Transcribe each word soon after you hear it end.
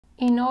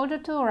In order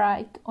to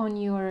write on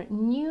your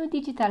new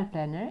digital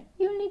planner,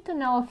 you need to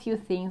know a few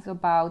things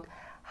about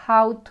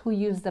how to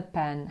use the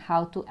pen,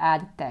 how to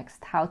add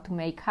text, how to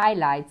make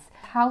highlights,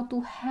 how to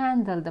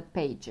handle the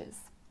pages.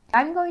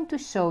 I'm going to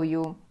show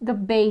you the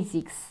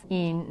basics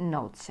in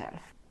Noteshelf.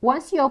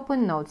 Once you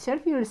open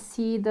Noteshelf, you'll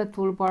see the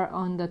toolbar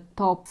on the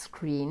top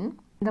screen.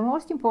 The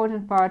most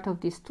important part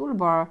of this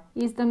toolbar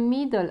is the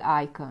middle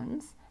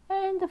icons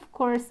and of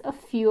course a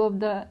few of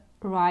the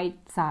right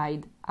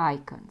side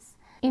icons.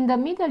 In the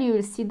middle you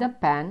will see the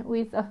pen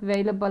with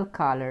available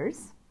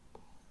colors,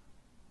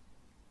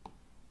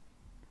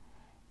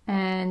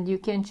 and you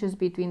can choose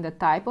between the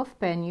type of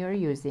pen you're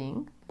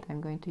using.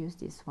 I'm going to use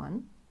this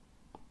one.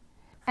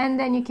 And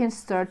then you can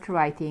start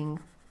writing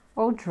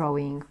or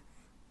drawing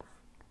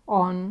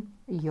on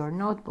your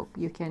notebook.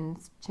 You can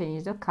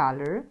change the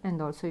color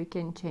and also you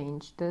can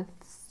change the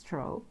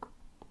stroke.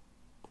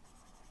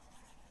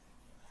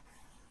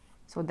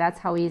 So that's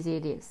how easy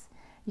it is.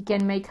 You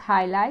can make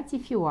highlights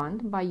if you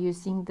want by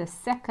using the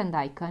second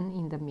icon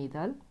in the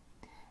middle,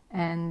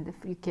 and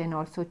you can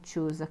also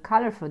choose a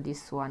color for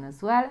this one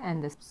as well,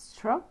 and the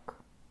stroke,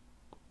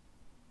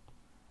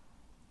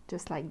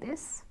 just like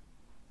this.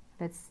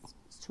 Let's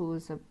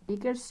choose a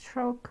bigger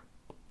stroke,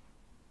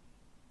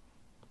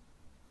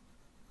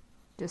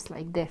 just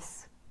like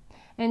this.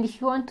 And if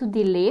you want to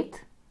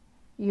delete,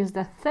 use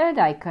the third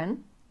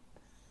icon,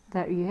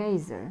 the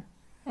eraser,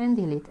 and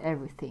delete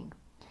everything.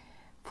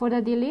 For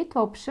the delete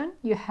option,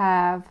 you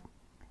have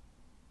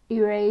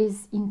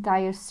erase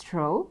entire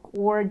stroke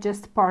or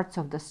just parts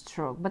of the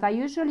stroke, but I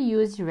usually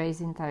use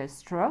erase entire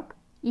stroke.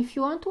 If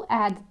you want to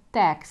add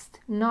text,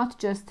 not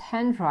just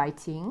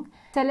handwriting,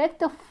 select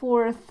the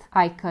fourth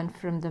icon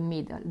from the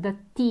middle, the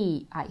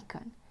T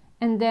icon,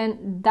 and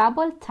then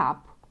double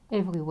tap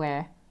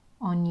everywhere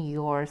on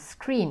your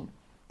screen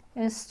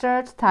and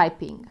start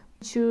typing.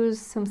 Choose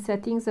some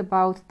settings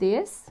about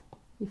this.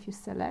 If you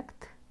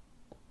select,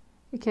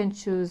 you can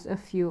choose a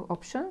few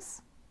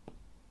options,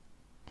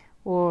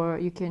 or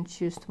you can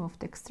choose to move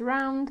text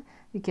around.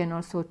 You can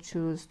also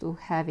choose to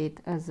have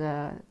it as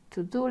a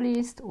to-do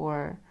list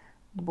or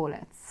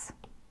bullets,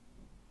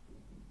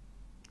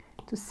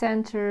 to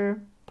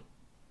center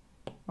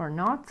or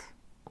not.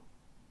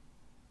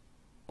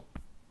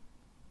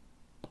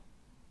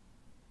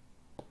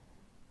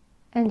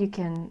 And you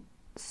can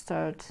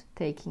start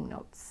taking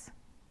notes.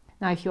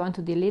 Now if you want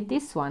to delete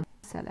this one,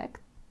 select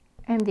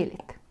and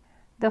delete.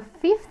 The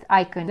fifth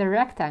icon, the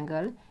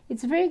rectangle,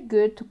 it's very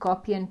good to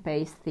copy and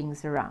paste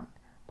things around.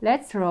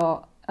 Let's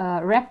draw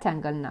a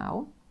rectangle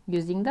now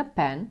using the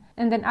pen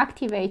and then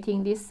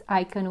activating this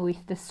icon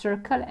with the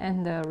circle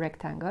and the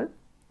rectangle.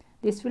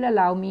 This will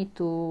allow me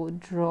to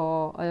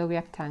draw a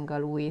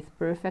rectangle with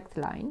perfect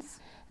lines.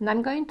 And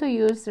I'm going to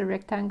use the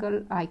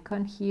rectangle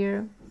icon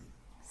here,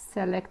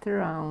 select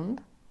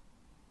around,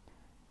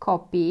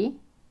 copy,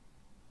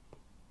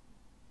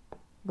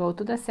 go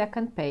to the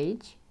second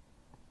page,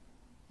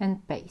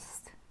 and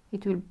paste.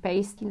 It will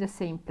paste in the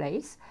same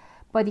place,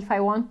 but if I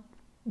want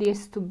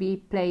this to be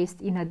placed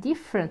in a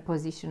different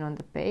position on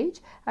the page,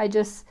 I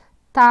just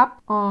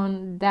tap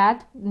on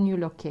that new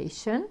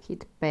location,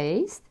 hit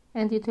paste,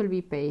 and it will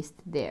be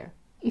pasted there.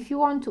 If you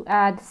want to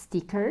add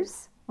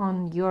stickers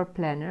on your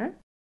planner,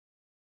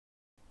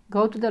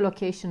 go to the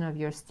location of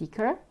your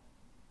sticker,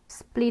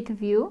 split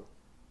view,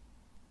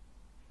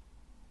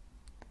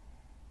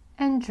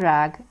 and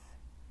drag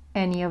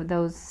any of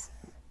those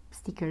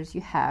stickers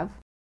you have.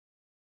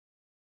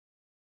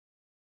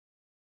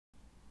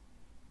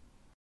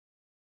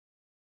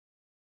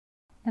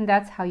 And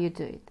that's how you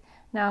do it.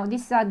 Now,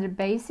 these are the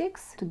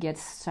basics to get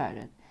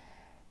started.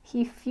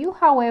 If you,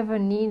 however,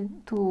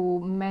 need to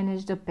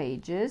manage the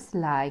pages,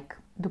 like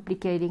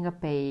duplicating a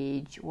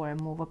page or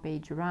move a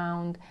page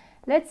around,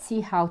 let's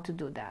see how to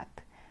do that.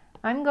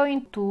 I'm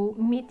going to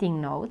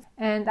meeting notes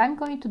and I'm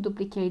going to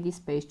duplicate this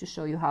page to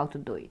show you how to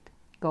do it.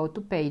 Go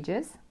to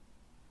pages,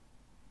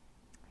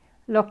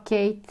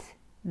 locate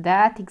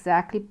that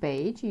exactly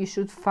page. You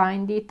should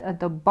find it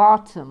at the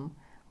bottom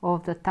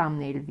of the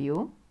thumbnail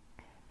view.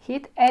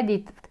 Hit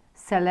edit,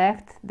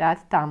 select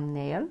that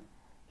thumbnail,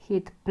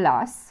 hit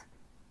plus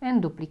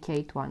and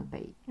duplicate one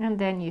page, and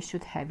then you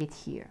should have it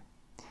here.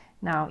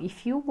 Now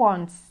if you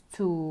want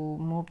to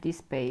move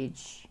this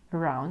page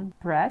around,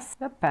 press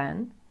the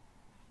pen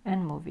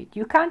and move it.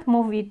 You can't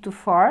move it too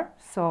far,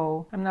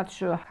 so I'm not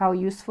sure how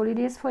useful it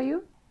is for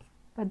you,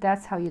 but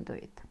that's how you do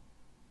it.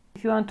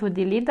 If you want to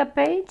delete the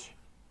page,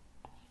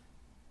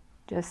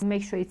 just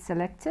make sure it's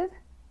selected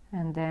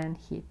and then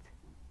hit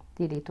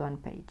delete one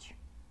page.